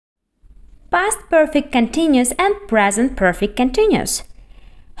past perfect continuous and present perfect continuous.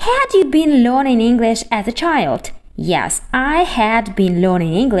 Had you been learning English as a child? Yes, I had been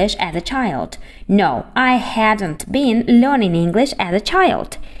learning English as a child. No, I hadn't been learning English as a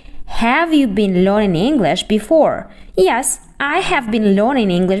child. Have you been learning English before? Yes, I have been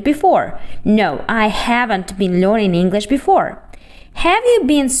learning English before. No, I haven't been learning English before. Have you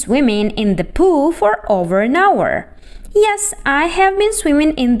been swimming in the pool for over an hour? Yes, I have been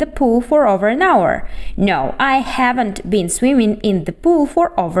swimming in the pool for over an hour. No, I haven't been swimming in the pool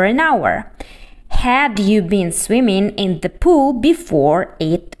for over an hour. Had you been swimming in the pool before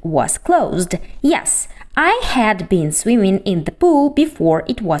it was closed? Yes, I had been swimming in the pool before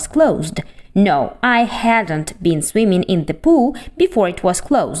it was closed. No, I hadn't been swimming in the pool before it was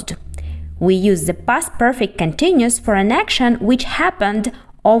closed. We use the past perfect continuous for an action which happened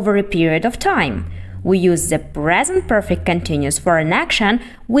over a period of time. We use the present perfect continuous for an action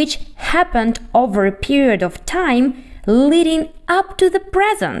which happened over a period of time leading up to the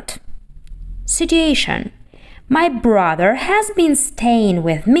present. Situation: My brother has been staying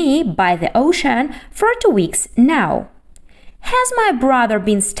with me by the ocean for 2 weeks now. Has my brother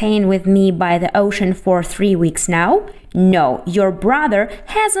been staying with me by the ocean for 3 weeks now? No, your brother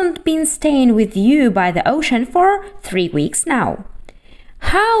hasn't been staying with you by the ocean for 3 weeks now.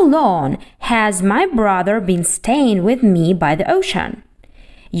 How long has my brother been staying with me by the ocean?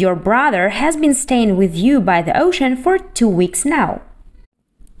 Your brother has been staying with you by the ocean for 2 weeks now.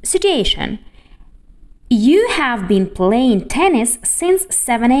 Situation: You have been playing tennis since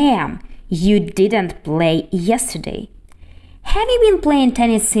 7 a.m. You didn't play yesterday. Have you been playing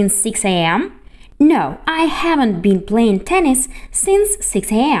tennis since 6 a.m.? No, I haven't been playing tennis since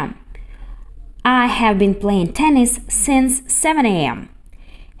 6 a.m. I have been playing tennis since 7 a.m.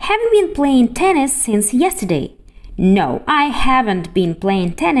 Have you been playing tennis since yesterday? No, I haven't been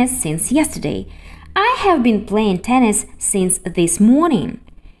playing tennis since yesterday. I have been playing tennis since this morning.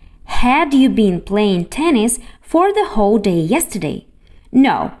 Had you been playing tennis for the whole day yesterday?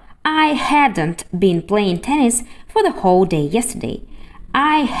 No, I hadn't been playing tennis for the whole day yesterday.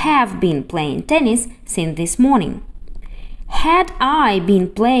 I have been playing tennis since this morning. Had I been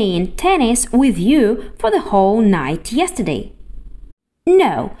playing tennis with you for the whole night yesterday?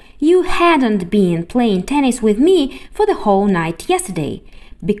 No, you hadn't been playing tennis with me for the whole night yesterday,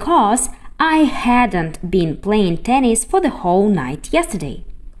 because I hadn't been playing tennis for the whole night yesterday.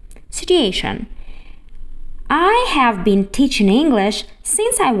 Situation: I have been teaching English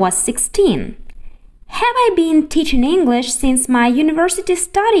since I was 16. Have I been teaching English since my university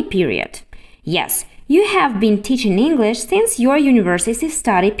study period? Yes, you have been teaching English since your university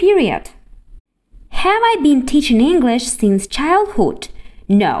study period. Have I been teaching English since childhood?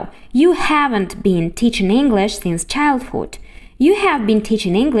 No, you haven't been teaching English since childhood. You have been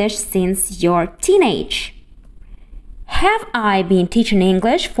teaching English since your teenage. Have I been teaching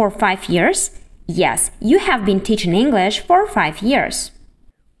English for 5 years? Yes, you have been teaching English for 5 years.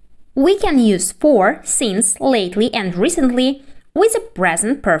 We can use for, since, lately, and recently with the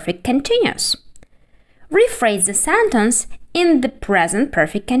present perfect continuous. Rephrase the sentence in the present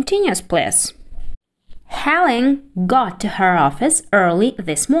perfect continuous, please. Helen got to her office early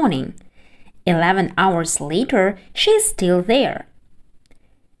this morning. 11 hours later, she is still there.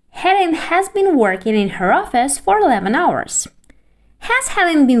 Helen has been working in her office for 11 hours. Has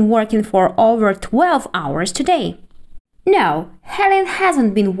Helen been working for over 12 hours today? No, Helen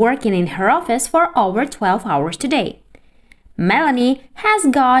hasn't been working in her office for over 12 hours today. Melanie has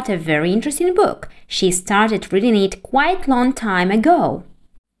got a very interesting book. She started reading it quite a long time ago.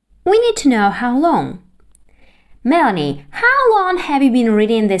 We need to know how long. Melanie, how long have you been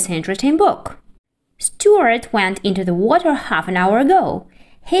reading this interesting book? Stuart went into the water half an hour ago.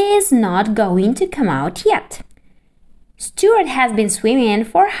 He is not going to come out yet. Stuart has been swimming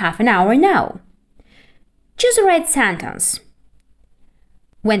for half an hour now. Choose the right sentence.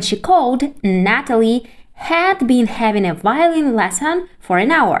 When she called, Natalie had been having a violin lesson for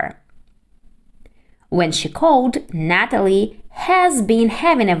an hour. When she called, Natalie has been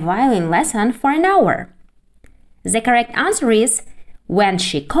having a violin lesson for an hour. The correct answer is, when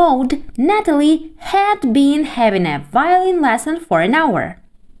she called, Natalie had been having a violin lesson for an hour.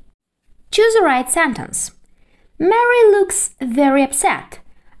 Choose the right sentence. Mary looks very upset.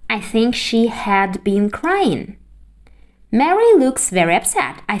 I think she had been crying. Mary looks very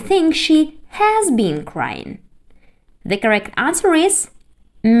upset. I think she has been crying. The correct answer is,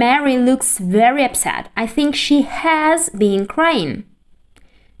 Mary looks very upset. I think she has been crying.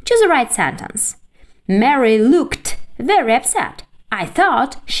 Choose the right sentence. Mary looked very upset. I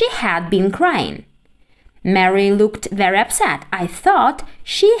thought she had been crying. Mary looked very upset. I thought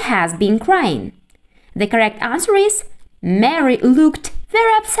she has been crying. The correct answer is Mary looked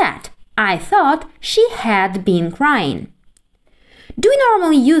very upset. I thought she had been crying. Do we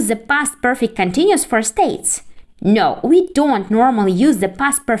normally use the past perfect continuous for states? No, we don't normally use the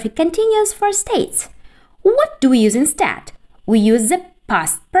past perfect continuous for states. What do we use instead? We use the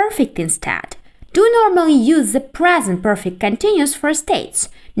past perfect instead. Do we normally use the present perfect continuous for states?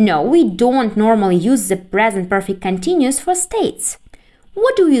 No, we don't normally use the present perfect continuous for states.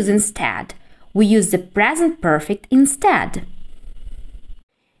 What do we use instead? We use the present perfect instead.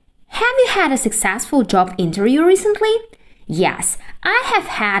 Have you had a successful job interview recently? Yes, I have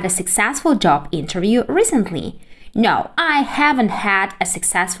had a successful job interview recently. No, I haven't had a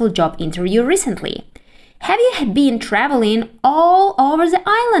successful job interview recently. Have you been traveling all over the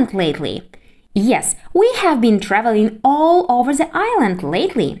island lately? Yes, we have been traveling all over the island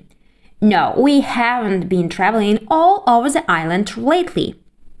lately. No, we haven't been traveling all over the island lately.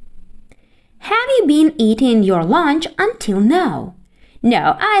 Have you been eating your lunch until now?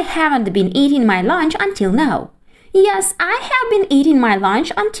 No, I haven't been eating my lunch until now. Yes, I have been eating my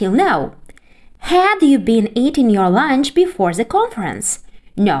lunch until now. Had you been eating your lunch before the conference?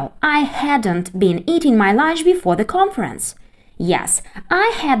 No, I hadn't been eating my lunch before the conference. Yes,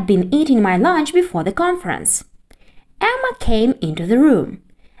 I had been eating my lunch before the conference. Emma came into the room.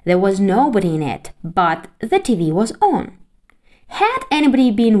 There was nobody in it, but the TV was on. Had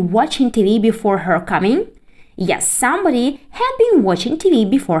anybody been watching TV before her coming? Yes, somebody had been watching TV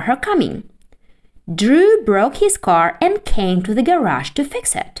before her coming. Drew broke his car and came to the garage to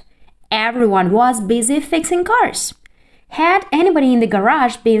fix it. Everyone was busy fixing cars. Had anybody in the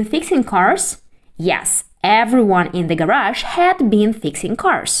garage been fixing cars? Yes, everyone in the garage had been fixing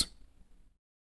cars.